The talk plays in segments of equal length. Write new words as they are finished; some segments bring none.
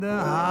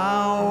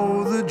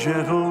How the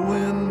gentle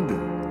wind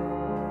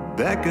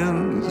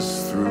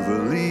beckons through the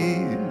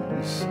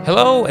leaves.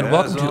 Hello and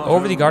welcome to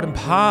Over the Garden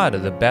Pod,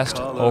 the best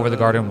Over the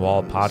Garden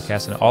Wall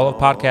podcast in all of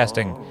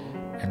podcasting,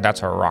 and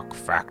that's a rock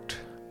fact.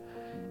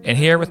 And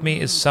here with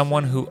me is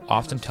someone who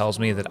often tells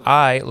me that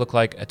I look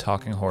like a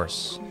talking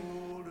horse.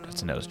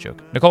 That's a nose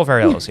joke. Nicole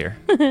Ferriello is here.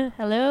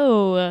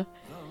 Hello.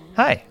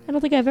 Hi. I don't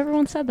think I've ever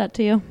once said that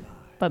to you,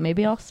 but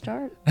maybe I'll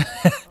start.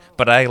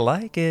 But I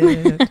like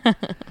it.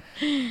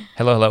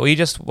 Hello. We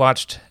just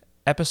watched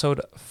episode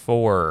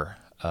 4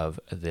 of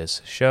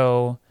this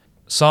show,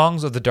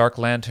 Songs of the Dark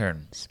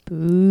Lantern.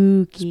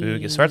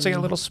 Spooky. It starts to get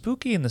a little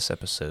spooky in this A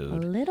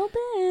episode. little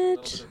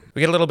bit. We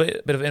get a little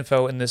bit of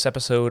info in this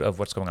episode of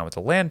what's going on with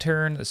the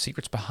lantern, the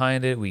secrets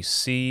behind it. We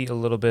see a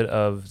little bit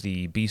of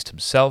the Beast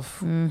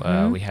himself.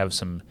 We have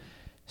some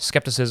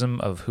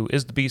skepticism of who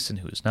is the Beast and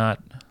who is not.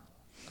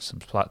 Some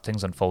plot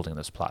things unfolding in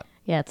this plot.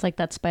 Yeah, it's like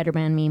that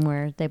Spider-Man meme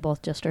where they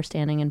both just are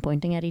standing and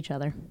pointing at each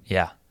other.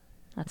 Yeah.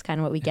 That's kind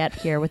of what we get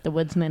here with the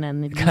woodsman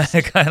and the beast.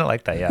 Kind of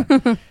like that, yeah.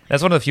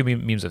 That's one of the few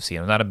memes I've seen.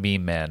 I'm not a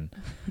meme man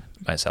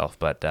myself,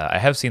 but I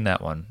have seen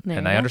that one,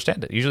 and I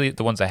understand it. Usually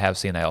the ones I have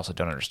seen, I also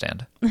don't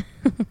understand.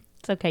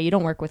 It's okay. You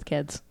don't work with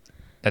kids.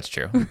 That's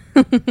true.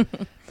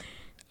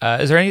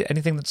 Is there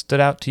anything that stood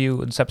out to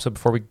you in this episode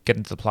before we get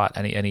into the plot?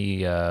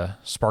 Any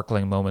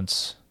sparkling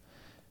moments?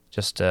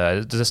 Just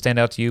does it stand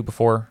out to you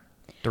before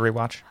the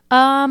rewatch?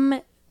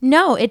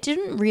 No, it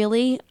didn't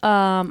really.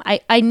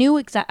 I knew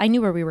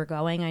where we were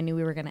going. I knew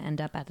we were going to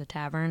end up at the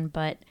tavern,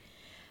 but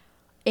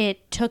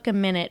it took a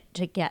minute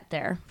to get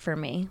there for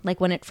me. Like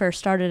when it first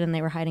started and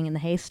they were hiding in the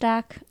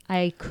haystack,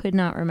 I could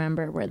not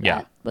remember where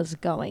that was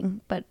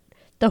going. But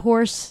the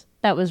horse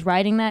that was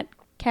riding that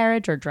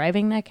carriage or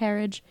driving that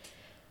carriage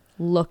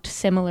looked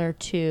similar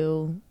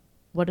to,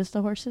 what is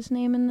the horse's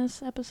name in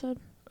this episode?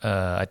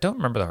 I don't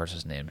remember the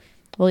horse's name.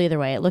 Well, either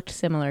way, it looked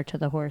similar to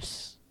the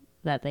horse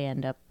that they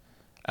end up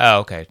Oh,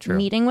 okay, true.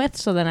 meeting with.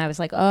 So then I was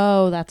like,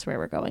 oh, that's where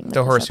we're going with The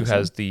this horse who episode.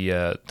 has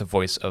the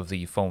voice of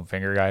the foam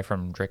finger guy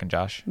from Drake and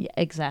Josh. Yeah,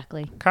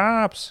 exactly.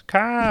 Cops.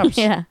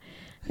 Yeah.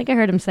 I think I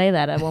heard him say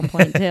that at one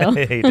point, too.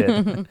 He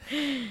did.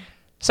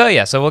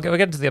 So we'll get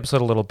into the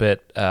episode a little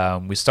bit.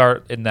 We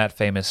start in that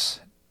famous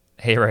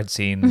hayride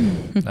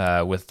scene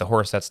with the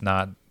horse that's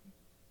not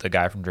the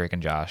guy from Drake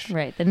and Josh.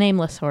 Right, the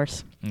nameless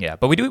horse. Yeah,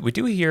 but we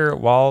do hear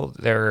while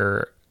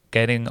they're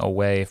getting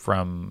away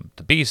from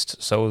the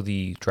Beast, so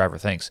the driver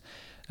thinks.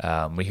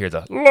 We hear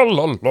the la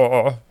la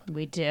la.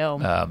 We do.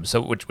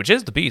 So which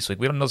is the Beast. Like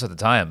we don't know this at the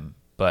time,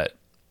 but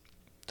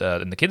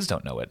and the kids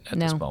don't know it at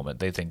this moment.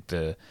 They think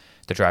the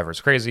driver's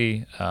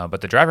crazy,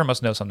 but the driver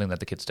must know something that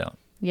the kids don't.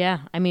 Yeah,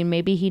 I mean,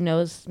 maybe he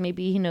knows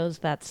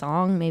that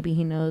song. Maybe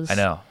he knows. I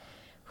know.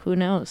 Who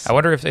knows? I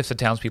wonder if the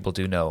townspeople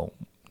do know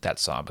that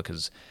song,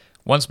 because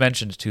once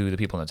mentioned to the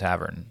people in the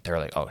tavern, they're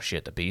like, "Oh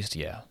shit, the Beast,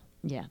 yeah."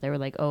 Yeah, they were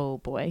like, "Oh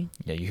boy."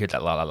 Yeah, you hear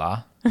that la la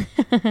la.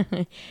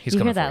 He's you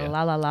coming hear for that you.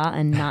 la la la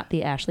and not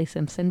the Ashley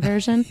Simpson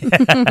version.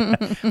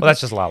 Well,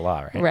 that's just la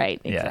la, right?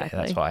 Right, Yeah, exactly.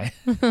 that's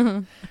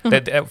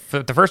why.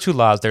 For the first two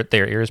laws, their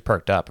ears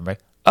perked up. I'm like,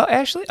 oh,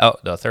 Ashley? Oh,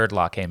 the third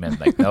law came in.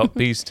 Like, nope,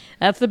 Beast.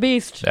 That's the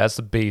Beast. That's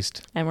the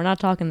Beast. And we're not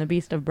talking the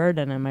Beast of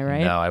Burden, am I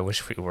right? No, I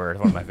wish we were.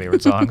 One of my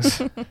favorite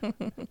songs.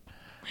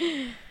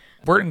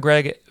 Bert and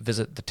Greg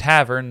visit the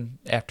tavern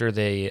after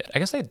did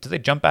they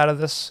jump out of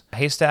this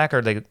haystack,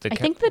 or they I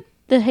think that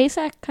the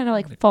haystack kind of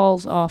like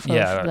falls off of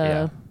Yeah, the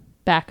yeah.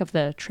 back of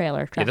the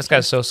trailer. Yeah, this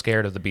guy's so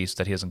scared of the Beast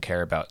that he doesn't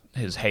care about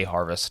his hay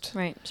harvest.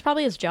 Right. It's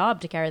probably his job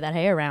to carry that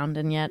hay around,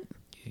 and yet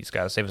He's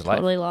got to save his life.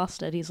 totally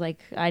lost it. He's like,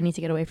 I need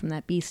to get away from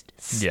that beast.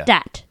 Yeah.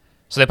 Stat.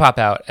 So they pop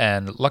out,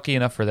 and lucky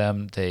enough for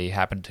them, they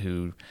happen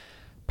to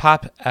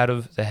pop out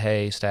of the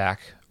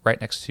haystack right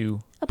next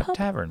to A pub.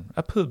 tavern,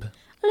 a pub,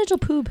 A little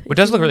poop. which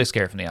does look really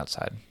scary from the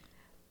outside.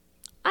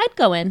 I'd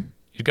go in.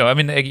 You go. I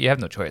mean, you have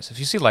no choice. If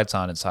you see lights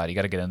on inside, you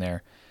got to get in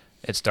there.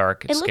 It's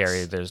dark. It's It looks-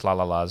 scary. There's la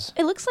la la's.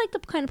 It looks like the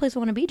kind of place I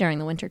want to be during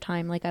the winter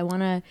time. Like I want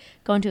to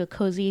go into a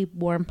cozy,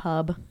 warm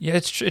pub. Yeah,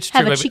 it's true.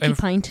 Have a I cheeky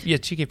pint. Yeah,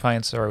 cheeky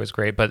pints are always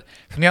great. But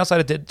from the outside,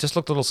 it did just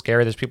look a little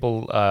scary. There's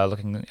people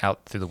looking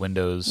out through the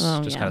windows,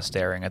 Oh, just yeah. kind of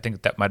staring. I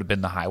think that might have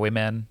been the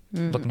highwayman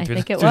looking I through,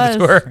 think the, it through the was.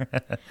 door.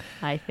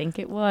 I think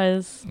it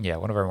was. Yeah,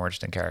 one of our more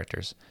interesting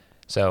characters.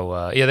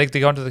 So, they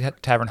go into the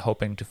tavern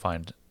hoping to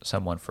find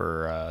someone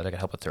that can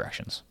help with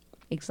directions.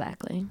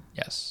 Exactly.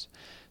 Yes.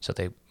 So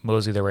they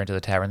mosey their way into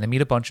the tavern. They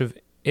meet a bunch of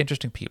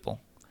interesting people.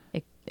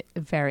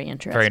 Very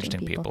interesting. Very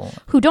interesting people.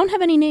 who don't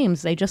have any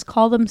names. They just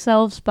call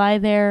themselves by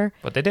their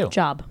But they do.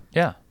 job,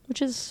 Yeah. which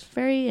is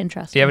very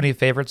interesting. Do you have any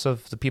favorites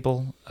of the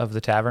people of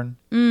the tavern?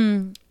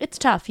 It's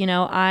tough,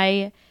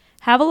 I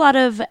have a lot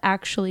of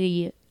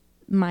actually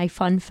my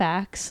fun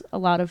facts. A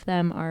lot of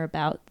them are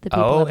about the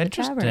people Oh, of the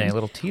interesting. tavern. A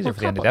little teaser Well, for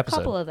the end of the A episode.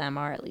 couple of them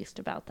are at least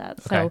about that.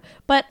 Okay. So,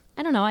 but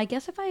I don't know. I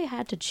guess if I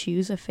had to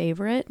choose a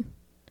favorite,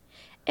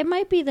 it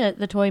might be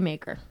the toy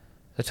maker.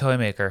 The toy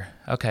maker.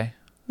 Okay.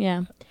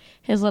 Yeah,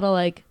 his little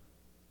like,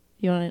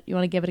 you want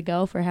to give it a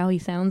go for how he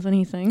sounds when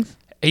he sings.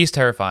 He's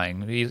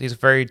terrifying. He's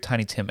very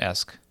Tiny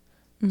Tim-esque.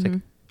 It's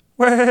like,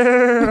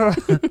 Well,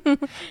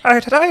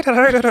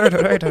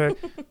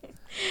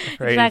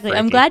 Exactly.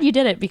 I'm glad you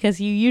did it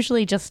because you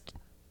usually just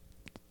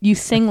you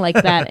sing like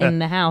that in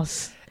the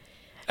house.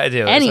 I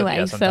do. Anyway,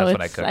 Yeah, so sometimes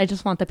when I it's, cook. I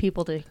just want the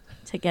people to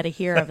get a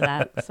hear of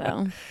that.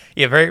 So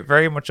Yeah, very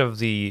very much of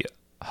the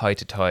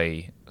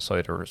hoi-to-toi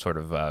sort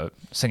of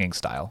singing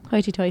style.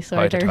 hoity-toity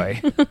sorter.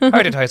 Hoi-to-toi.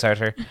 Hoi-to-toi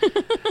sorter.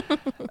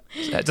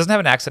 Doesn't have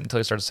an accent until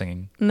he starts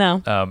singing.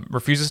 No.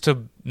 Refuses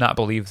to not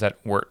believe that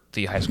Wirt,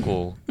 the high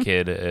school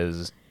kid,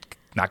 is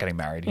not getting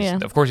married. Yeah.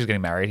 Of course he's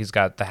getting married. He's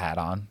got the hat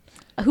on.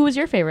 Who was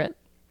your favorite?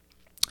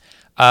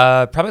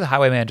 Probably the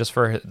Highwayman just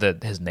for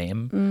his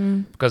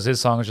name. Because his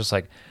song is just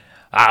like,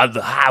 I'm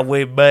the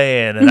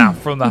Highwayman and I'm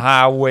from the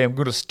highway. I'm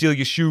going to steal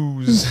your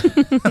shoes.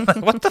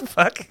 What the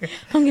fuck?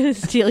 I'm gonna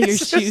steal your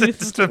shoes.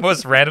 It's the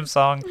most random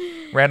song,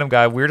 random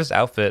guy, weirdest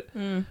outfit.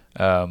 And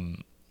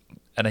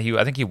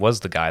I think he was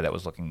the guy that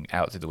was looking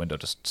out through the window,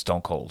 just stone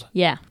cold.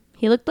 Yeah.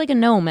 He looked like a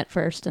gnome at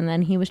first, and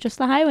then he was just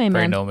the Very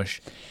highwayman.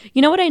 gnomish.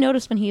 You know what I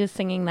noticed when he was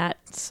singing that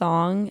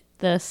song?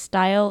 The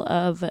style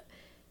of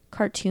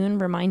cartoon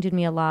reminded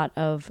me a lot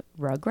of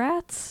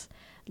Rugrats.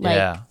 Like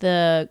Yeah.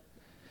 the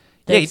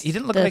Yeah, he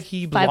didn't look the like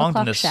he 5 belonged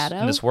in o'clock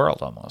in this world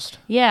almost.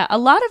 Yeah, a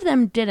lot of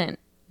them didn't.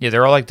 Yeah,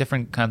 they're all like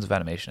different kinds of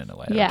animation in a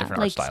way. Yeah, different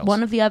like art styles.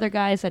 one of the other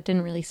guys that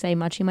didn't really say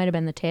much, he might have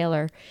been the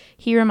tailor.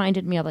 He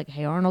reminded me of like a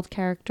Hey Arnold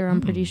character,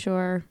 I'm pretty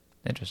sure.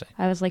 Interesting.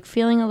 I was like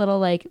feeling a little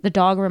like the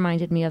dog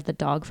reminded me of the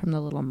dog from The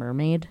Little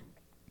Mermaid.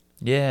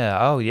 Yeah.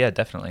 Oh, yeah,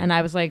 definitely. And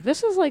I was like,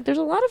 this is like, there's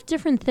a lot of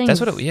different things. That's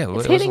what it- yeah, it it's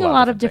was hitting a a lot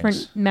lot of of different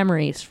different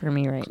memories for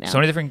me right now. So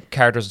many different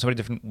characters and so many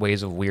different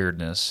ways of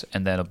weirdness,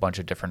 and then a bunch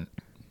of different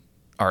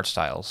art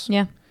styles.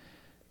 Yeah.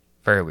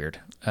 Very weird.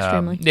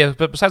 Extremely. Yeah,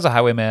 but besides the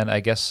Highwayman, I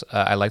guess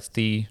I liked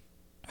the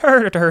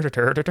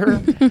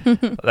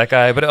that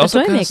guy, but it also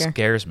kind of Toymaker.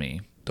 scares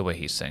me the way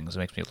he sings. It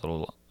makes me a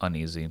little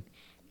uneasy.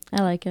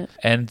 I like it.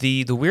 And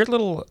the weird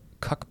little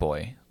cuck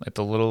boy, like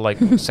the little like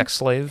sex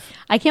slave.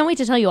 I can't wait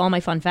to tell you all my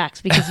fun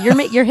facts because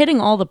you're hitting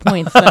all the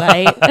points that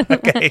I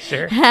Okay,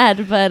 sure.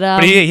 had, but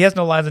But he has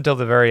no lines until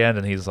the very end,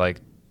 and he's like,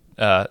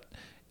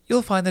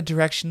 "You'll find the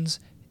directions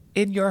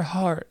in your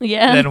heart."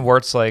 Yeah. And then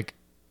Wirt's like,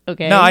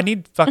 okay. "No, I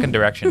need fucking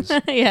directions."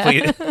 Yeah.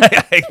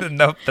 Please.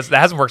 No, that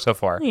hasn't worked so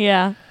far.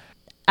 Yeah.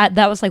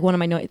 That was like one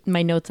of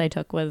my notes I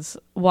took was,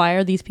 why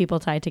are these people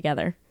tied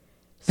together?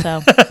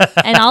 So,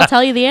 and I'll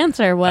tell you the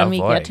answer when Oh, we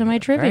boy. get to my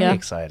trivia. Very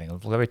exciting. I'm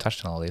glad we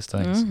touched on all these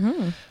things.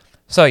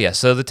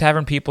 So the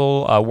tavern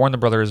people warn the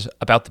brothers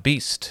about the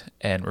beast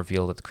and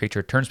reveal that the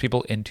creature turns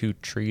people into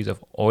trees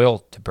of oil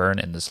to burn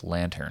in this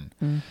lantern.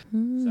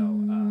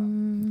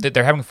 So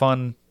they're having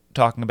fun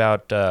talking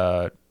about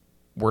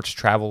Wirt's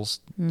travels.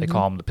 They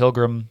call him the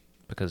Pilgrim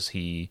because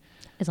he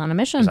Is on a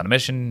mission. is on a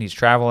mission. He's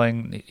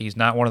traveling. He's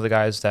not one of the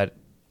guys that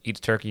eats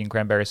turkey and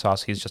cranberry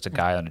sauce. He's just a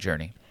guy on a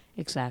journey.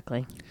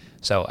 Exactly.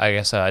 So I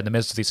guess in the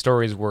midst of these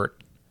stories,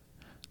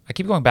 I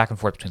keep going back and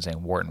forth between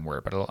saying Wirt and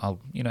Wirt, but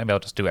maybe I'll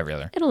just do every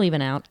other. It'll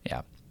even out.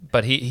 Yeah.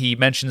 But he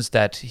mentions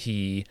that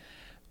he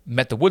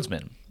met the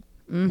woodsman,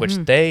 which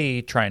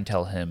they try and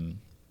tell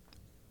him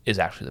is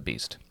actually the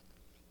beast,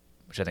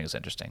 which I think is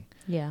interesting.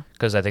 Yeah.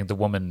 Because I think the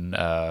woman,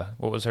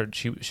 what was her?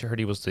 She heard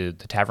he was the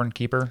tavern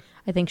keeper.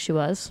 I think she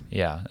was.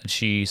 Yeah. And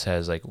she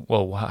says, like,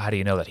 well, how do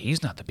you know that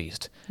he's not the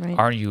beast? Right.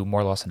 Aren't you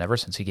more lost than ever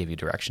since he gave you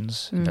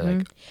directions? And they're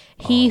like,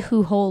 He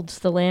who holds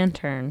the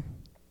lantern.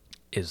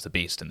 is the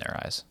beast in their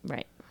eyes.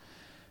 Right.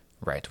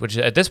 Right. Which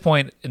at this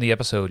point in the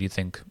episode, you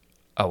think,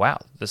 oh,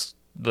 wow, this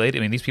lady,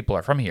 I mean, these people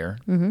are from here.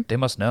 They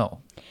must know.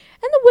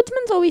 And the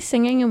woodsman's always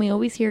singing, and we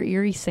always hear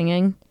Eerie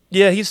singing.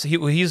 Yeah, he's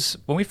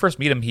when we first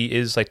meet him, he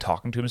is like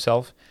talking to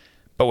himself.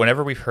 But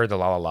whenever we've heard the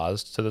la la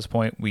la's to this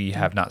point, we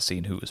have not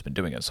seen who has been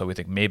doing it. So we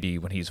think maybe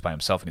when he's by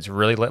himself and he's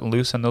really letting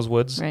loose in those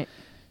woods, Right.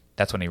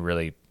 that's when he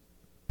really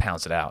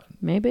pounds it out.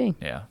 Maybe.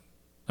 Yeah.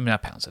 I mean,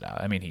 not pounds it out.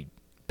 I mean, he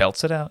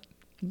belts it out.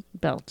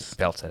 Belts.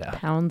 Belts it out.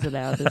 Pounds it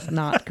out is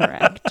not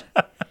correct.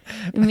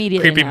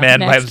 Immediately. Creepy now. man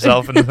by Next.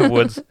 himself in the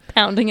woods,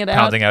 Pounding it out.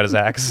 pounding out his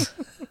axe.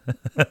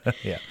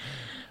 Yeah.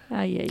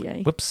 Ay, ay,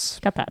 ay. Whoops.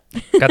 Got that.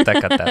 Got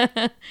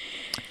that.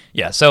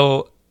 Yeah.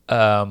 So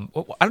I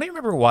don't even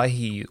remember why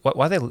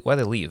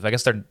they leave. I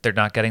guess they're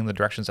not getting the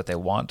directions that they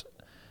want,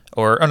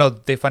 or no,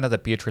 they find out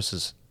that Beatrice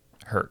is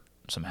hurt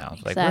somehow.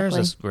 Like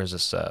where's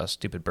this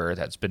stupid bird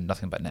that's been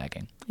nothing but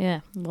nagging?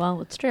 Yeah.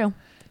 Well, it's true.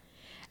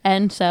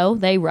 And so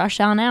they rush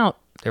on out.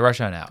 They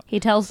rush on out. He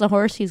tells the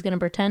horse he's going to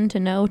pretend to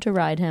know to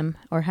ride him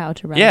or how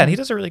to ride him. Yeah, and he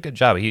does a really good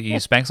job. He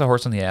spanks the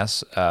horse on the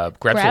ass, grabs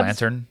the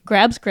lantern.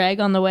 Grabs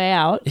Greg on the way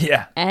out.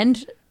 Yeah.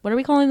 And what are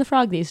we calling the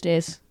frog these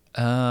days?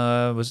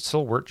 Was it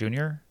still Wirt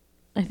Jr.?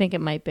 I think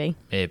it might be.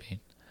 Maybe.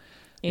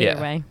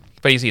 Either way.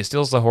 But he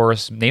steals the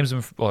horse, names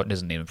him, well, it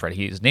doesn't name him Fred.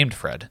 He is named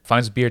Fred.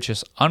 Finds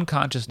Beatrice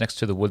unconscious next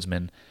to the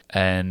woodsman.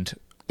 And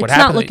what It's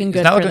not happens? looking good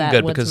It's not for looking that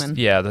good woodsman. because,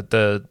 yeah,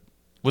 the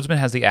woodsman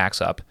has the axe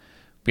up.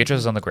 Beatrice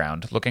is on the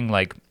ground, looking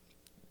like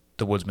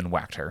the woodsman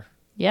whacked her.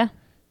 Yeah.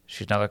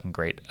 She's not looking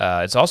great.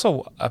 It's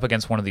also up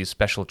against one of these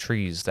special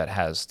trees that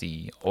has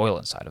the oil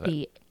inside of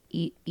it.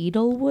 The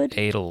Edelwood?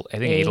 I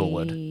think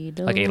Edelwood.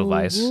 Like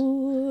Edelweiss.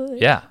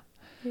 Edelwood. Yeah.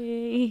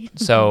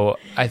 So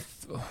I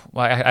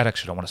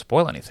actually don't want to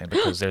spoil anything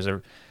because there's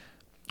a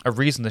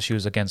reason that she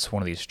was against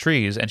one of these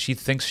trees, and she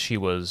thinks she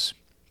was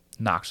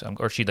knocked,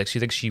 or she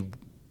thinks she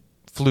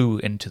flew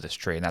into this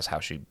tree, and that's how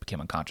she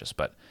became unconscious.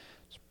 But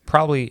it's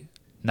probably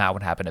not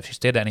what happened. If she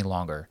stayed any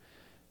longer,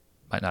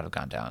 might not have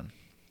gone down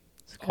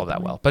all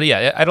that well. But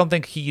yeah, I don't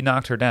think he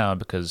knocked her down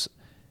because,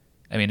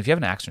 I mean, if you have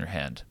an axe in your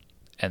hand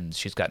and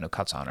she's got no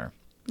cuts on her,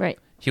 Right.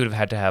 he would have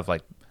had to have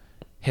like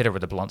hit her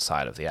with the blunt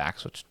side of the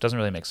axe, which doesn't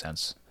really make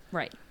sense.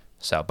 Right.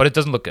 So, but it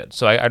doesn't look good.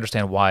 So I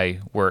understand why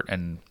Wirt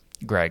and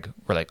Greg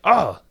were like,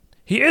 "Oh,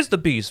 he is the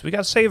beast. We got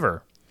to save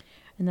her."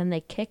 And then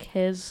they kick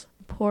his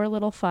poor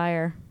little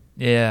fire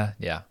Yeah.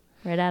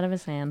 right out of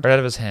his hand. Right out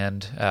of his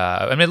hand.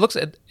 I mean, it looks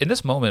in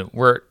this moment,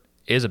 Wirt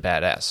is a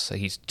badass.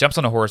 He jumps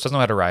on a horse, doesn't know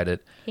how to ride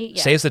it,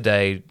 saves the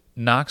day,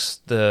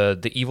 knocks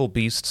the evil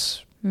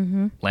beast's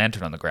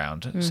lantern on the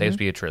ground, saves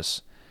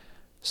Beatrice.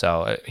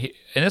 So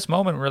in this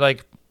moment, we're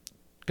like,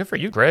 good for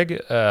you, Greg.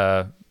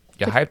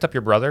 You hyped up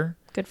your brother.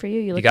 Good for you.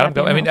 You You look got him happy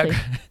going. I and mean,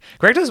 healthy.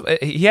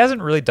 Greg he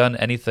hasn't really done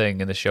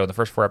anything in the show in the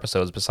first 4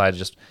 episodes besides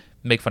just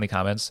make funny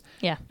comments.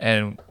 Yeah.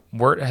 And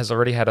Wirt has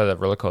already had a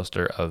roller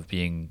coaster of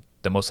being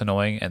the most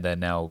annoying and then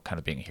now kind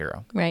of being a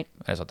hero. Right.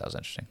 I thought that was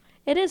interesting.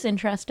 It is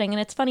interesting, and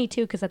it's funny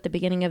too because at the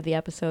beginning of the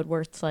episode,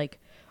 where it's like,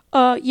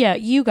 yeah,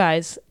 you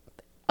guys,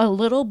 a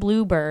little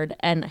bluebird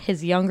and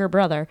his younger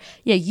brother,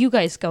 yeah, you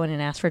guys go in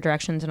and ask for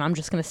directions, and I'm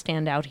just going to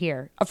stand out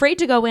here, afraid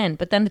to go in.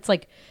 But then it's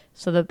like,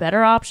 so the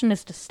better option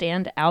is to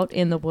stand out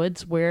in the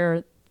woods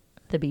where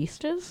the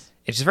beast is.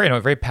 It's just very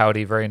annoying, very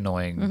pouty, very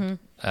annoying.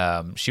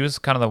 She was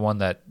kind of the one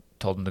that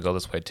told him to go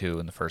this way too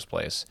in the first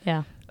place.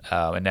 Yeah.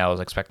 And now I was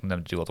expecting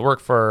them to do all the work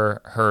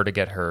for her to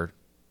get her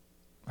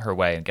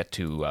way and get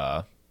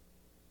to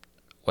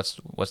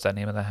what's that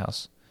name of the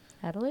house?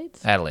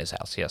 Adelaide's? Adelaide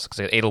house, yes.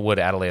 Because Adelwood,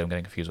 Adelaide, I'm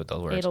getting confused with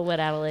those words. Adelwood,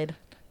 Adelaide.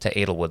 To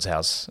Adelwood's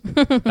house.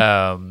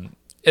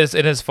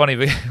 It is funny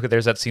because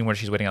there's that scene where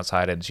she's waiting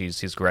outside and she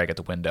sees Greg at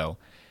the window.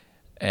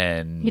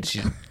 And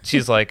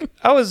she's like,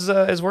 "Oh,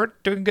 is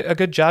Wirt doing a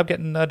good job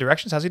getting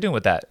directions? How's he doing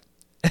with that?"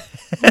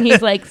 And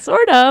he's like,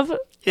 sort of.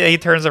 Yeah, he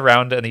turns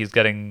around and he's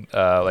getting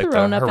like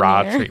Thrown the up in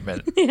hurrah the air.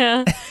 treatment.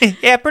 Yeah.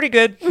 Yeah, pretty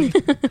good.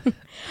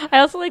 I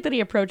also like that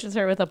he approaches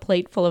her with a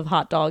plate full of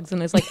hot dogs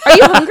and is like, "Are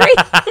you hungry?"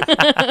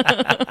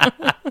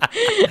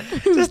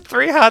 Just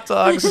 3 hot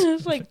dogs.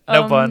 It's like,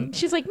 No bun.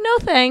 She's like, "No,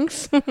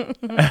 thanks."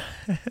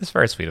 It's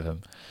very sweet of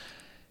him.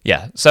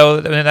 Yeah, so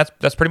I mean,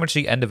 that's pretty much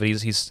the end of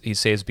it. He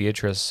saves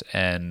Beatrice,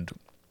 and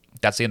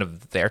that's the end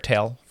of their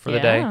tale for the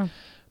day. Yeah.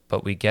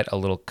 But we get a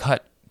little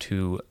cut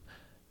to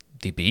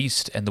the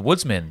Beast and the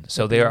Woodsman.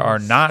 So they are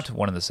not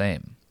one and the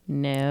same.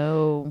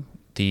 No.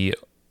 The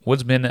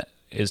Woodsman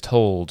is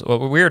told,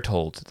 well, we're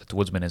told that the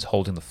Woodsman is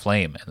holding the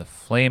flame, and the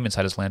flame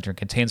inside his lantern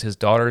contains his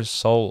daughter's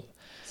soul.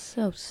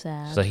 So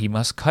sad. So he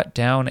must cut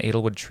down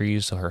Adelwood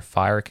trees so her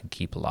fire can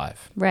keep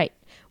alive. Right.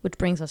 Which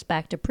brings us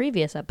back to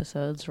previous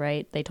episodes,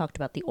 right? They talked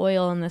about the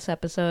oil in this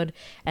episode,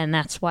 and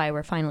that's why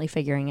we're finally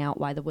figuring out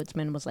why the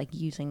woodsman was like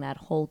using that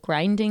whole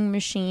grinding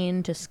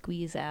machine to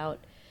squeeze out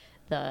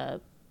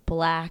the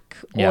black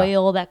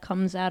oil that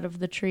comes out of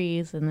the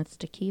trees, and it's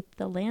to keep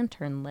the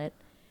lantern lit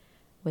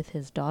with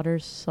his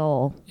daughter's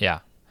soul. Yeah.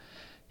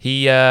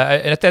 He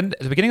at the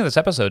beginning of this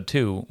episode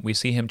too, we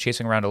see him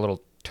chasing around a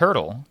little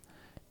turtle.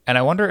 And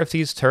I wonder if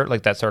these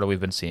like that turtle we've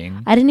been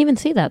seeing. I didn't even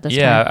see that this time.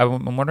 Yeah,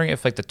 I'm wondering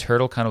if like the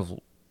turtle kind of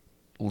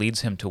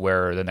leads him to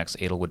where the next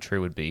Adelwood tree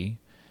would be,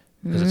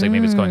 because it's like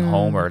maybe it's going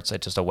home, or it's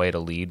just a way to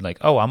lead. Like,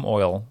 oh, I'm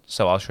oil,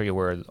 so I'll show you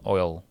where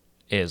oil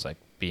is, like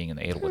being in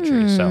the Adelwood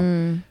tree.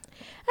 So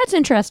That's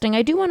interesting.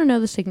 I do want to know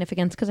the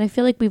significance because I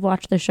feel like we've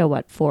watched the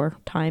show, 4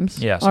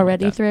 times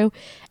already like that. through.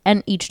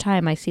 And each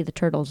time I see the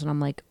turtles and I'm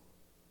like,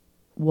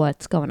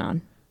 what's going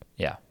on?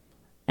 Yeah.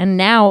 And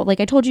now, like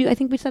I told you, I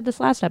think we said this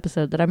last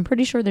episode, that I'm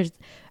pretty sure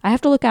I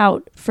have to look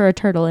out for a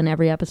turtle in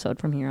every episode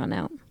from here on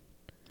out.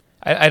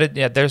 I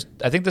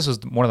think this was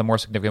one of the more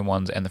significant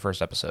ones in the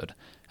first episode.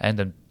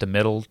 And the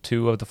middle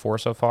 2 of the 4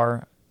 so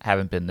far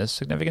haven't been this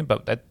significant,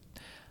 but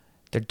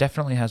there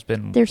definitely has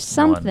been There's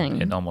one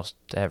something. in almost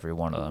every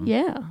one of them.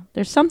 Yeah.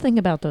 There's something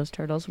about those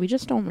turtles. We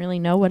just don't really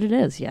know what it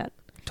is yet.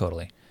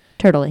 Totally.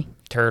 Turtley.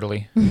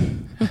 Turtly.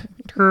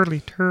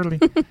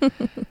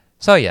 Turtly.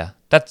 So yeah,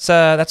 that's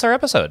our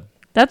episode.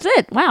 That's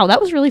it. Wow, that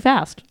was really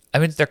fast. I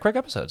mean, they're quick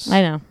episodes.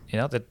 I know. You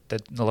know, they're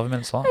 11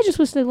 minutes long. I just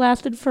wish they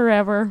lasted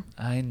forever.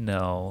 I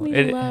know.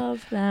 We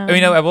love them. I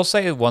mean, I will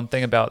say one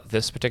thing about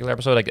this particular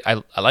episode. Like,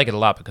 I like it a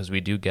lot because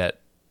we do get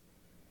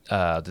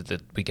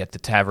we get the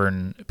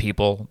tavern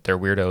people, they're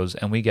weirdos,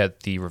 and we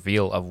get the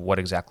reveal of what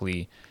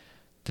exactly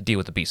the deal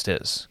with the beast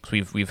is.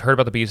 Because we've heard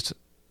about the beast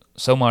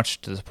so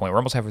much to this point. We're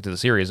almost halfway through the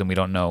series, and we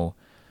don't know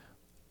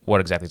what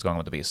exactly is going on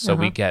with the beast. So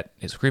we get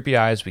his creepy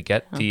eyes. We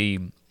get the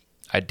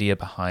idea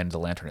behind the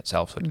lantern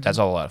itself. So that's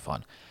all a lot of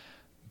fun.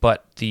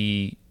 But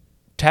the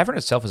tavern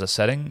itself as a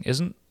setting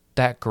isn't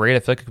that great. I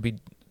feel like it could be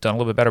done a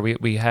little bit better.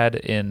 We had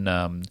in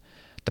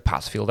the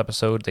Pottsfield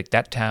episode, like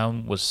that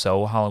town was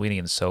so Halloweeny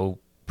and so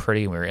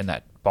pretty. We were in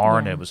that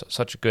barn, and it was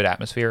such a good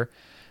atmosphere.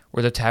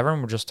 where the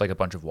tavern were just like a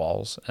bunch of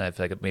walls, and I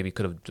feel like it maybe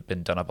could have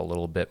been done up a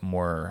little bit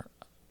more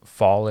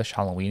fallish,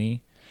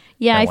 Halloween-y.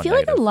 Yeah, That I one feel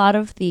like a negative. lot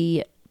of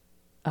the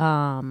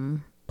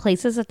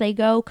places that they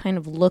go kind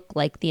of look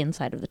like the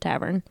inside of the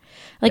tavern.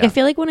 Like, Yeah. I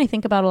feel like when I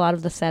think about a lot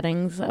of the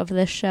settings of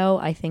this show,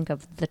 I think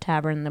of the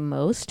tavern the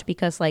most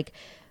because, like,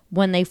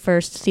 when they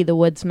first see the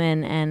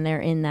woodsman and they're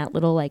in that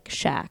little, like,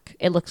 shack,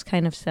 it looks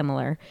kind of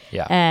similar.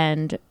 Yeah.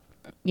 And,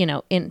 you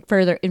know, in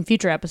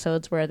future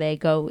episodes where they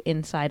go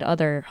inside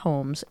other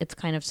homes, it's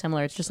kind of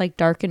similar. It's just, like,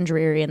 dark and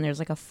dreary and there's,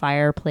 like, a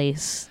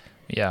fireplace.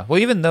 Yeah. Well,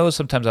 even those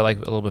sometimes I like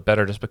a little bit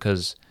better just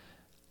because,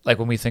 like,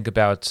 when we think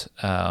about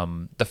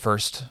the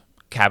first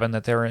cabin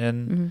that they were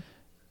in,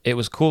 it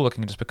was cool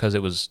looking just because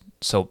it was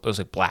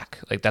like black.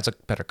 Like, that's a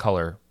better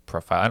color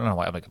profile. I don't know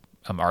why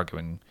I'm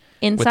arguing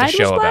with the Inside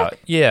show was black? about.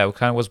 Yeah, it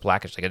kind of was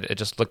blackish. Like, it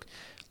just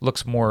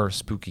looks more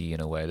spooky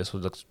in a way. This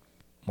one looks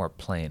more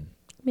plain.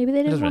 Maybe they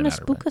didn't doesn't want really to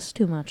matter, spook but- us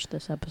too much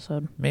this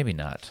episode. Maybe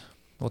not.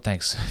 Well,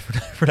 thanks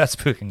for not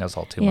spooking us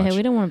all too Yeah, much.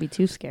 we don't want to be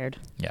too scared.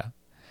 Yeah.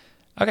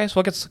 Okay, so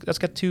let's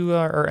get to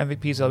our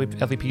MVPs,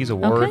 LVPs,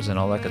 awards, and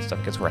all that good stuff.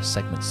 It gets to our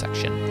segment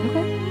section.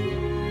 Okay.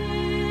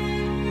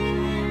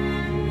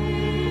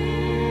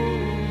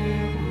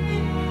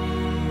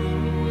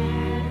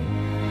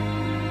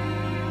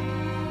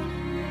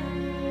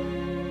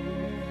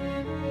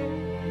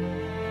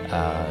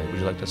 Would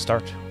you like to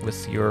start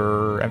with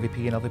your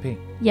MVP and LVP?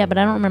 Yeah, but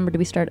I don't remember. Do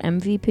we start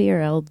MVP or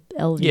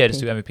LVP? Yeah, just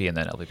do MVP and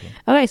then LVP.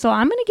 Okay, so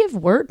I'm going to give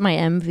Wirt my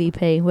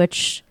MVP,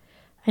 which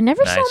I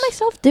never saw Nice.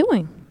 myself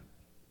doing.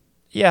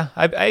 Yeah,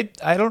 I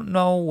don't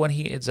know when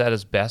he is at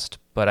his best,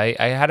 but I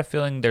had a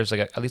feeling there's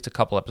like at least a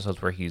couple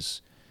episodes where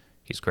he's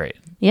great.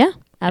 Yeah,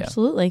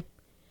 absolutely.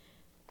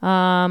 So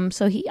I'm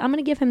going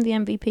to give him the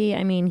MVP.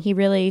 I mean,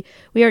 we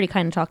already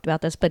kind of talked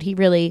about this, but he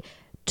really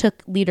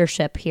took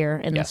leadership here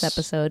in this Yes.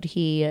 episode.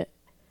 He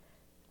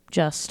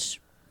just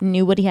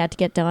knew what he had to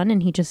get done,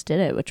 and he just did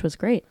it, which was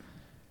great.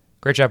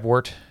 Great job,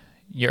 Wirt.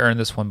 You earned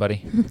this one,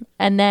 buddy.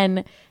 And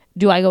then,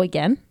 do I go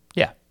again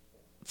Yeah,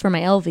 for my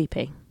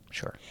LVP?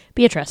 sure.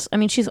 Beatrice. I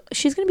mean, she's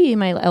going to be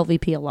my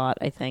LVP a lot,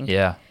 I think.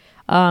 Yeah.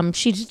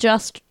 She's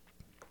just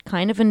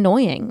kind of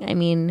annoying. I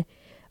mean,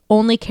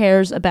 only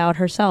cares about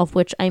herself,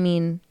 which, I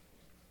mean,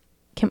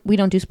 we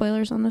don't do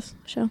spoilers on this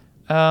show?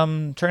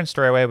 Try and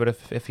stray away, but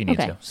if you need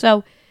Okay. to.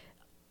 So,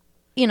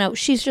 you know,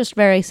 she's just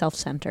very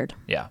self-centered,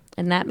 Yeah.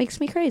 and that makes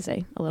me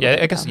crazy a little Yeah,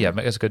 bit. I guess, about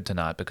her. it's good to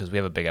not because we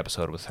have a big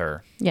episode with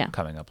her Yeah.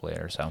 coming up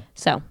later, so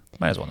So,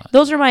 might as well not.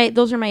 those are my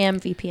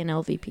MVP and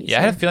LVPs. Yeah,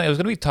 I had a feeling it was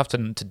going to be tough to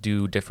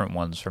do different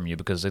ones from you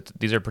because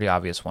these are pretty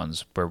obvious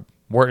ones. Where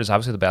Wirt is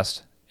obviously the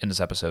best in this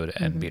episode,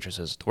 and Beatrice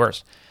is the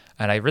worst.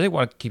 And I really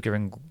want to keep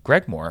giving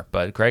Greg more,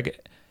 but Greg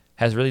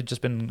has really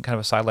just been kind of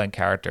a sideline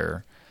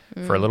character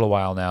for a little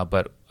while now.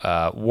 But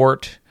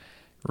Wirt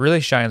really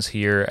shines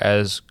here,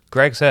 as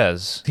Greg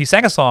says. He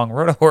sang a song,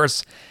 rode a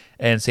horse,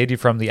 and saved you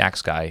from the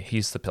axe guy.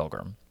 He's the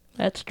pilgrim.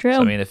 That's true.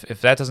 So, I mean, if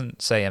that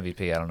doesn't say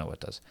MVP, I don't know what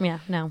does. yeah,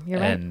 no, you're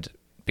right. And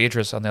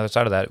Beatrice, on the other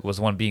side of that, was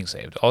the one being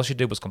saved. All she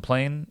did was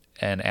complain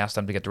and ask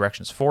them to get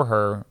directions for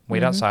her,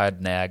 wait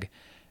outside, nag,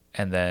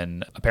 and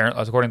then,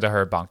 apparently, according to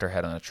her, bonked her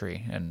head on a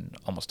tree and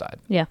almost died.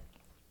 Yeah.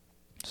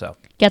 So,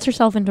 Gets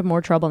herself into more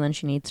trouble than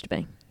she needs to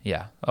be.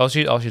 yeah. All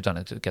she's done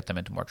is to get them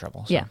into more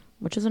trouble. So. Yeah,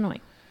 which is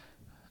annoying.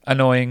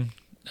 Annoying.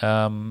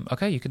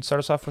 Okay, you can start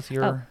us off with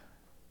your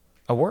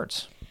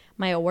awards.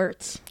 My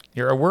awards.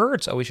 Your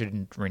awards. Oh, we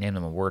should rename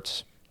them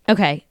awards.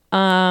 Okay.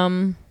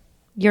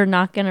 You're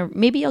not gonna.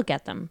 Maybe you'll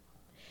get them.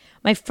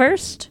 My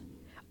first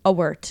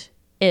award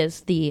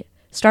is the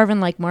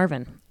Starvin' Like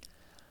Marvin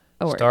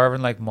award.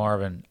 Starving Like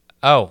Marvin.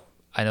 Oh,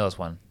 I know this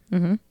one.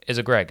 Mm-hmm. Is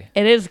it Greg?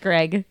 It is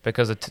Greg.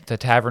 Because the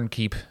tavern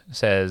keep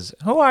says,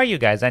 "Who are you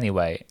guys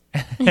anyway?"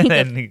 And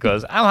then he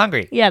goes, "I'm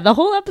hungry." Yeah, the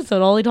whole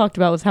episode, all he talked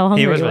about was how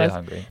hungry He was really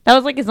hungry. That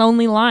was like his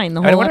only line.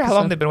 The whole I wonder how long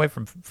episode. they've been away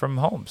from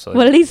home. So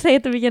What did he say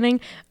at the beginning?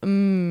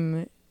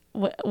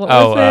 What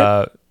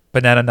was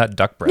banana nut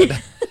duck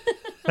bread.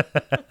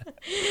 it?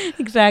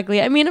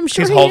 Exactly. I mean, I'm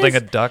sure He's he holding is,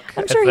 a duck.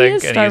 I'm I sure think, he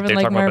is and starving they're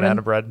like talking about Marvin.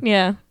 banana bread.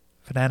 Yeah.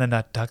 Banana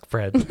nut duck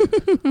bread.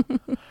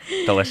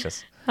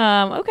 Delicious.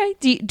 Okay.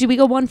 Do we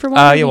go one for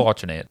one? Yeah, we'll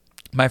alternate.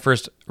 My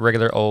first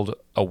regular old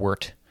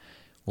award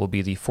will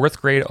be the 4th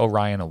grade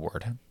Orion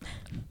Award.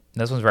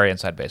 This one's very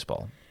inside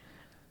baseball,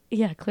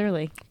 Yeah,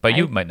 clearly. but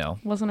you I might know.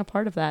 wasn't a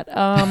part of that.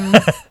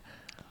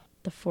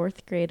 The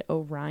 4th grade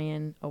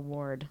Orion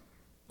Award. I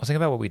was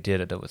thinking about what we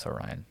did with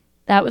Orion.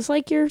 That was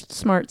like your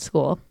smart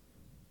school,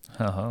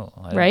 Oh,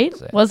 I didn't right?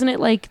 say. Wasn't it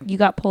like you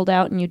got pulled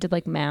out and you did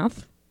like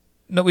math?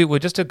 No, we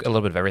just took a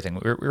little bit of everything.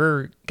 We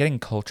were getting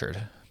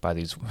cultured by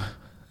these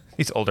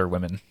older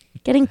women.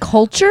 Getting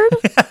cultured?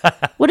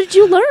 What did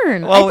you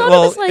learn? I thought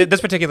it was like this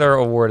particular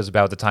award is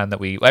about the time that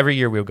every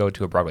year we would go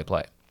to a Broadway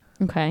play.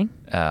 okay.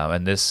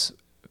 And this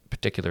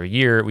particular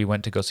year, we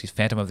went to go see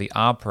Phantom of the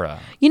Opera.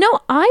 You know,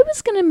 I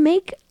was gonna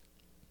make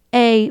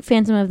a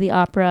Phantom of the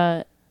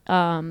Opera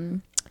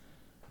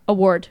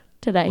award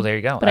today. Well, there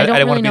you go. But I don't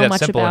didn't really want to know be that much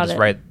simple about and just it.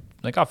 write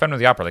like, oh, Phantom of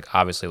the Opera, like,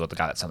 obviously, well, the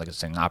guy that sounds like he's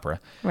singing opera.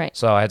 Right.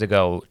 So I had to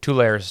go 2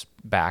 layers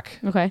back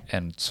Okay.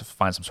 and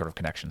find some sort of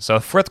connection. So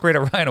 4th grade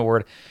Orion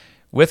Award.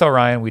 With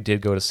Orion, we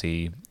did go to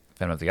see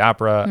Phantom of the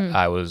Opera.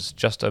 I was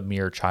just a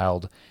mere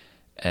child,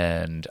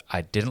 and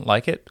I didn't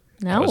like it.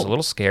 I was a No.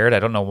 little scared. I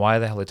don't know why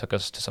the hell they took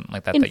us to something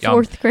like that In that young.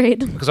 4th grade.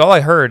 Because all I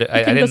heard,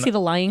 I Can didn't go see The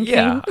Lion King.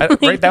 Yeah, right.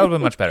 That would have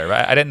been much better.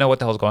 Right? I didn't know what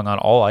the hell was going on.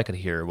 All I could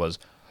hear was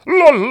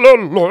la la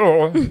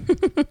la,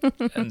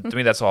 and to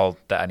me, that's all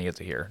that I needed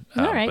to hear.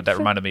 All right, but that sure.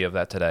 reminded me of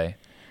that today.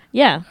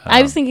 Yeah,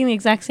 I was thinking the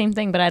exact same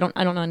thing, but I don't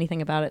know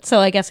anything about it. So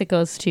I guess it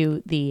goes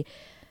to the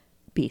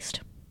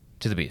Beast.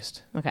 To the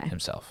Beast, Okay.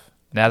 himself.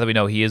 Now that we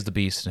know he is the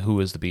Beast, and who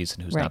is the Beast,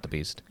 and who's Right. not the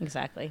Beast.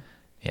 Exactly.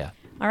 Yeah,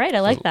 All right,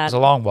 I like It that. was a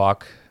long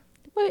walk.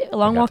 Wait, a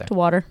long got walk there. to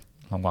water.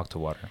 Long walk to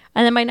water.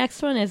 And then my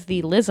next one is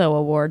the Lizzo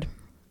Award.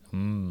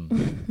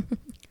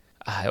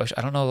 I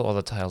don't know all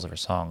the titles of her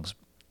songs. I'm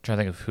trying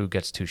to think of who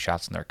gets 2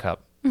 shots in their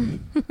cup.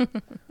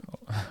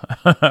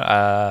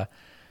 Damn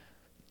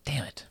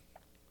it!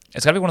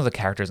 It's got to be one of the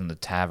characters in the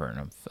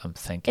tavern. I'm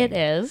thinking. It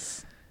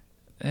is.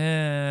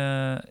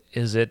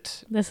 Is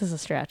it? This is a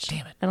stretch.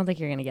 Damn it. I don't think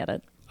you're going to get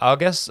it. I'll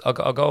go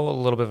a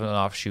little bit of an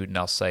offshoot, and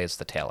I'll say it's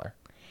the Taylor.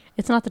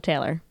 It's not the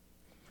Taylor.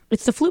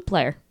 It's the flute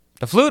player.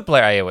 The flute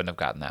player. I wouldn't have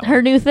gotten that Her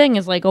one. new thing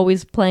is like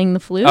always playing the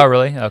flute. Oh,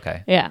 really?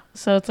 Okay. Yeah.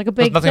 So it's like a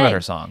There's big nothing thing. about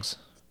her songs.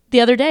 The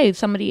other day,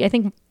 I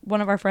think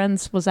one of our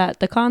friends was at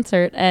the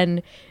concert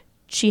and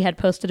she had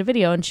posted a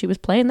video and she was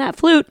playing that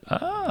flute,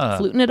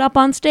 fluting it up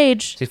on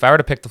stage. See, if I were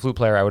to pick the flute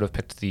player, I would have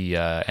picked the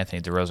Anthony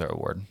DeRosa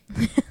Award.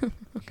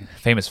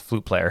 Famous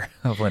flute player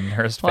of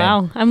Lindenhurst fame.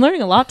 Wow. I'm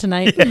learning a lot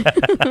tonight. A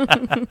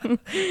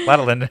lot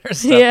of Lindenhurst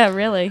stuff. Yeah,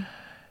 really.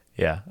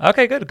 Yeah.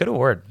 Okay, good. Good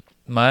award.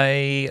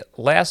 My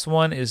last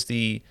one is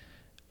the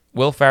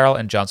Will Ferrell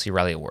and John C.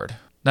 Reilly Award.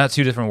 Not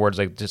 2 different awards.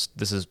 Like, just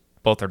this is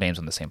both their names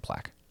on the same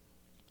plaque.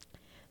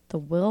 The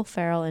Will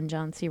Ferrell and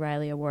John C.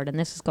 Reilly Award. And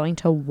this is going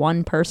to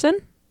one person?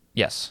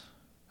 Yes.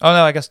 Oh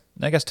no, I guess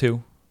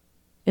 2.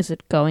 Is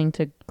it going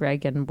to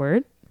Greg and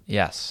Word?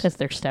 Yes. Because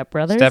they're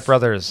stepbrothers?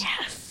 Stepbrothers.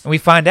 Yes. And we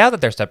find out that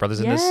they're stepbrothers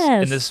in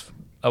Yes. this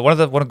one of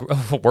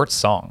the worst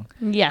song.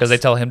 Yes. Because they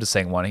tell him to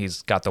sing one.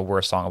 He's got the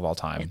worst song of all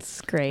time.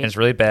 It's great. And it's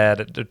really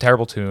bad, a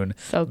terrible tune.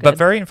 So good. But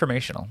very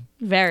informational.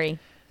 Very.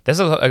 This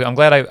is. I'm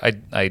glad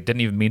I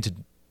didn't even mean to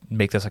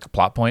make this like a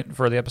plot point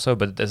for the episode,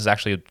 but this is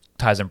actually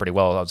ties in pretty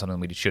well on something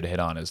we should hit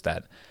on. Is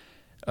that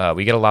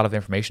we get a lot of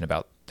information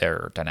about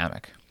their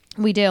dynamic.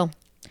 We do.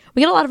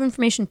 We get a lot of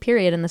information,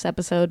 period, in this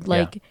episode.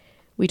 Like,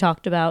 we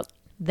talked about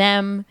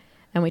them,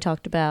 and we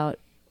talked about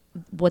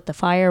what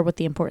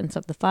the importance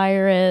of the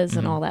fire is,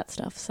 and all that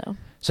stuff.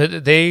 So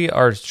they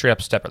are straight up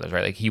stepbrothers,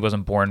 right? Like, he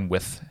wasn't born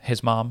with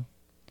his mom.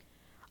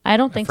 I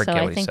don't think so. forget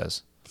I what he think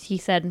saese. he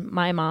said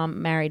my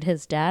mom married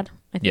his dad.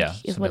 I think Yeah,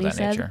 is something what of he that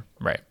said. nature,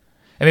 right?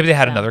 And maybe they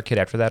had Yeah. another kid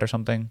after that or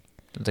something.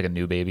 It's like a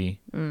new baby.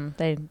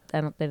 They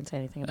didn't say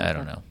anything about I that.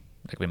 don't know.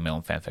 Like we my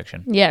own fan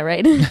fiction. Yeah,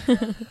 right.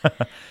 Little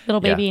Yeah.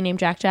 baby named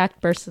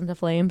Jack bursts into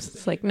flames.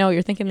 It's like, no,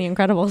 you're thinking The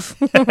Incredibles.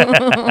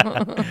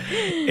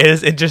 It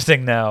is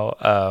interesting now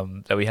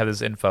that we have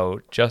this info,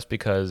 just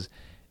because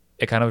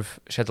it kind of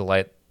sheds a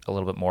light a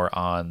little bit more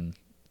on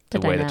the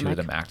way the 2 of dynamic.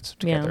 them act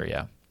together.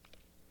 Yeah,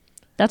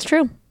 That's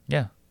true.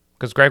 yeah.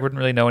 Because Greg wouldn't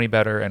really know any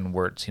better, and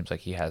Wirt seems like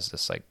he has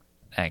this like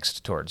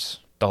angst towards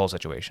the whole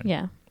situation.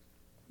 Yeah.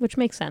 Which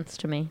makes sense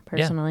to me,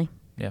 personally.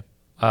 Yeah.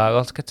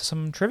 Let's get to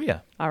some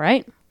trivia. All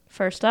right.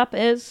 First up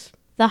is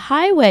the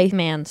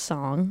Highwayman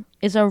song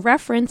is a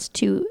reference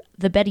to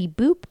the Betty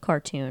Boop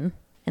cartoon,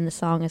 and the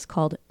song is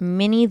called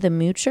Minnie the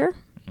Moocher.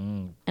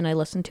 And I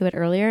listened to it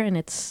earlier, and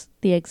it's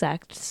the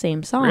exact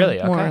same song, Really?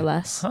 more Okay. or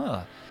less.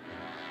 Huh.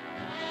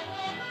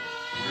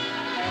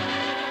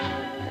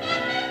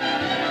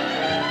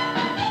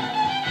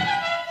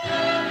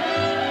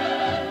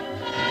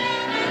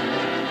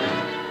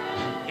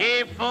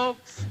 Hey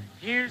folks,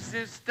 here's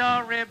a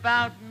story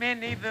about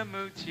Minnie the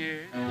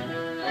Moocher.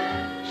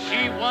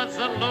 She was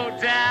a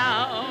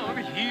low-down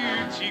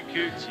hoochie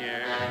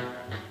coocher.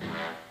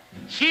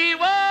 She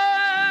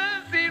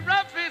was the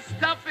roughest,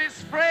 toughest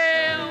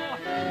frail.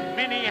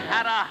 Minnie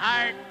had a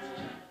heart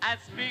as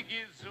big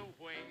as a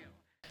whale.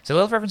 So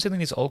I love referencing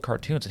these old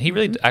cartoons, and he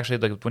really actually,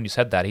 like when you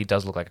said that, he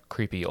does look like a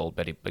creepy old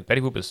Betty. Like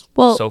Betty Boop is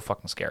Well- so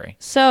fucking scary.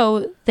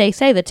 So they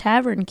say the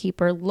tavern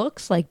keeper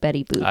looks like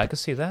Betty Boop. I could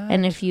see that.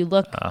 and if you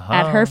look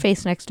at her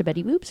face next to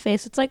Betty Boop's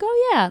face, it's like,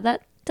 oh, yeah,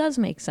 that does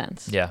make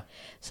sense. yeah,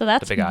 So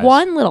that's big eyes.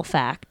 one little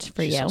fact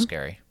for she's you. so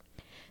scary.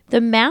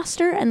 The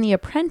master and the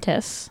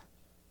apprentice,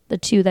 the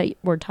 2 that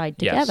were tied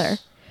together,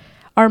 Yes.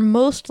 are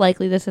most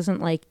likely, this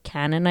isn't like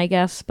canon, I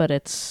guess, but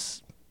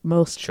it's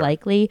most Sure.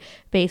 likely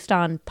based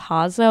on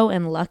Pazzo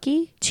and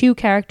Lucky, 2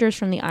 characters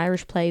from the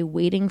Irish play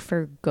Waiting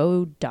for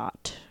Godot.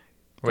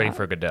 Waiting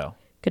for Godot.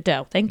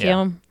 Godot, thank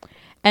Yeah. you.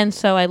 And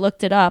so I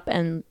looked it up,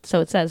 and so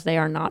it says they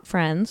are not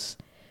friends.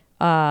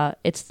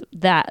 It's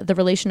that the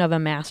relation of a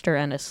master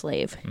and a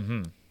slave.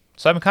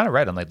 So I'm kind of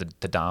right on like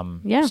the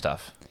Dom Yeah.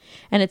 stuff.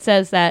 And it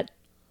says that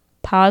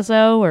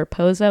Pazzo or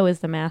Pozo is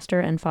the master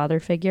and father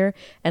figure,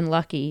 and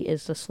Lucky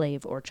is the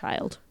slave or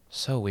child.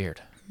 So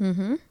weird.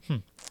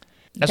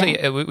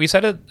 Actually, we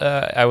said it.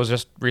 I was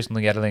just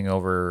recently editing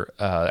over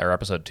our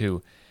episode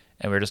 2,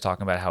 and we were just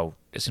talking about how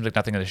it seems like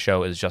nothing in the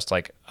show is just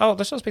like, oh,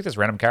 let's just pick this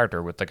random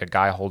character with like a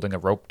guy holding a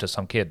rope to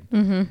some kid.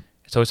 Mm-hmm.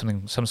 It's always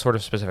some sort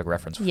of specific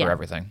reference for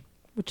everything.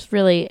 Which is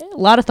really a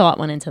lot of thought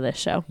went into this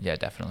show. Yeah,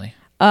 definitely.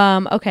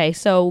 Okay,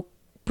 so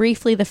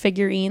briefly, the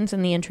figurines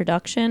in the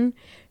introduction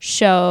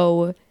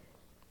show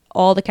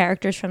all the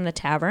characters from the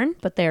tavern,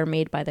 but they are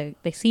made by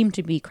they seem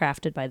to be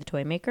crafted by the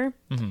toy maker.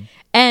 Mm-hmm.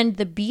 And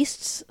the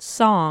Beast's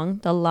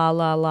song, the La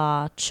La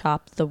La,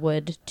 chop the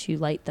wood to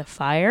light the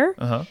fire,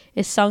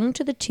 is sung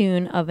to the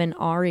tune of an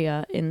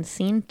aria in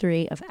Scene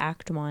 3 of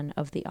Act 1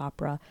 of the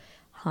opera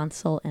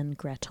Hansel and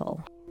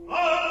Gretel.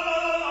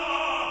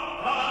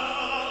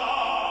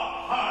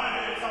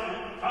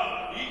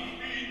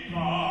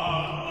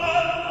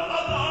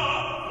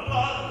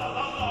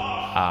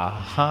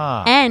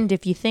 And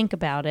if you think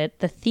about it,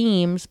 the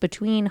themes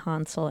between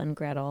Hansel and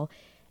Gretel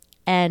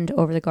and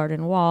Over the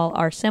Garden Wall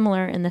are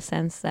similar in the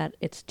sense that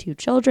it's two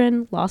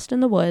children lost in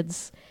the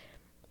woods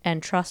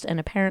and trust an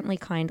apparently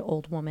kind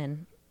old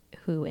woman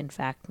who, in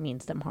fact,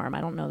 means them harm.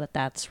 I don't know that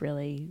that's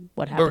really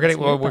what happens.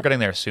 We're getting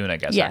there soon, I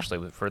guess,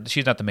 actually.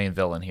 She's not the main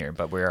villain here,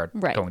 but we are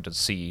going to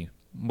see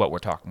what we're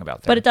talking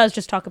about there. But it does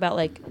just talk about,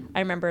 like, I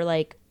remember,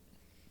 like,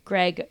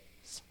 Greg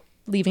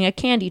leaving a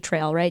candy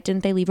trail, right?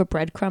 Didn't they leave a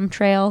breadcrumb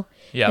trail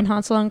in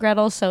Hansel and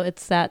Gretel? So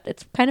it's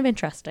kind of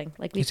interesting.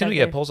 Like we said,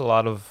 it pulls a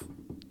lot of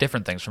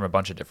different things from a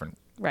bunch of different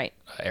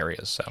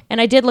areas. So,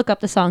 and I did look up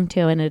the song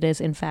too, and it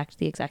is in fact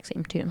the exact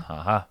same tune.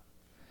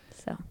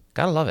 So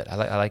gotta love it.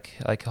 I like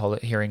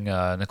hearing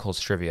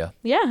Nicole's trivia.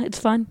 Yeah, it's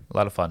fun. A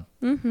lot of fun.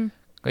 Mm-hmm.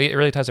 It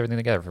really ties everything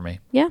together for me.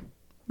 Yeah,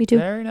 me too.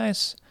 Very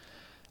nice.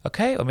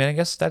 Okay, I mean, I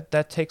guess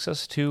that takes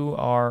us to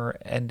our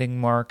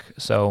ending mark.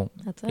 So,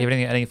 that's do you have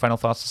any final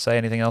thoughts to say?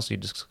 Anything else you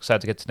just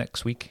excited to get to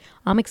next week?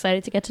 I'm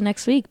excited to get to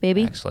next week,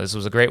 baby. Excellent. This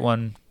was a great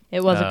one.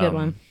 It was a good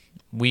one.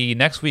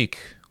 Next week,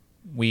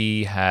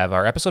 we have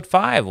our episode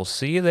 5. We'll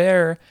see you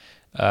there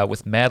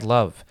with Mad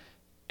Love.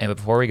 And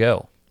before we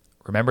go,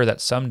 remember that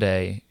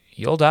someday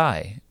you'll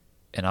die,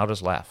 and I'll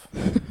just laugh.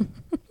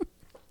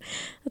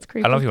 That's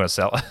creepy. I don't know if you want to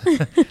sell.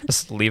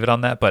 Just leave it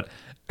on that, but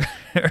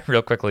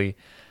real quickly,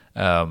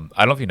 I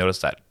don't know if you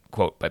noticed that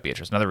quote by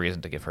Beatrice. Another reason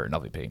to give her an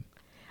LVP.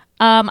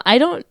 I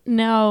don't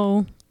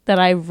know that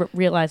I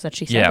realized that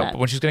she said that. Yeah,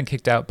 when she was getting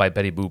kicked out by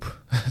Betty Boop,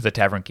 the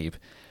tavern keep,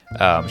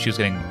 she was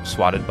getting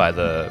swatted by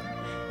the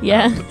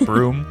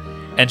broom,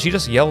 and she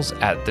just yells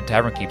at the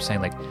tavern keep saying,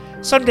 like,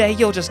 someday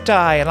you'll just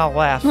die and I'll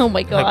laugh. Oh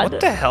my God. Like,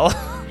 what the hell?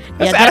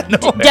 Yeah,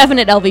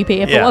 definite LVP.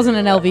 If it wasn't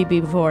an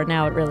LVP before,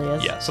 now it really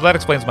is. Yeah, so that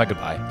explains my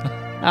goodbye.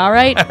 All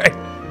right. All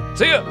right.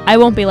 See ya. I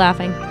won't be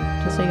laughing,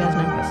 just so you guys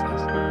know.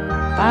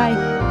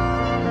 Bye.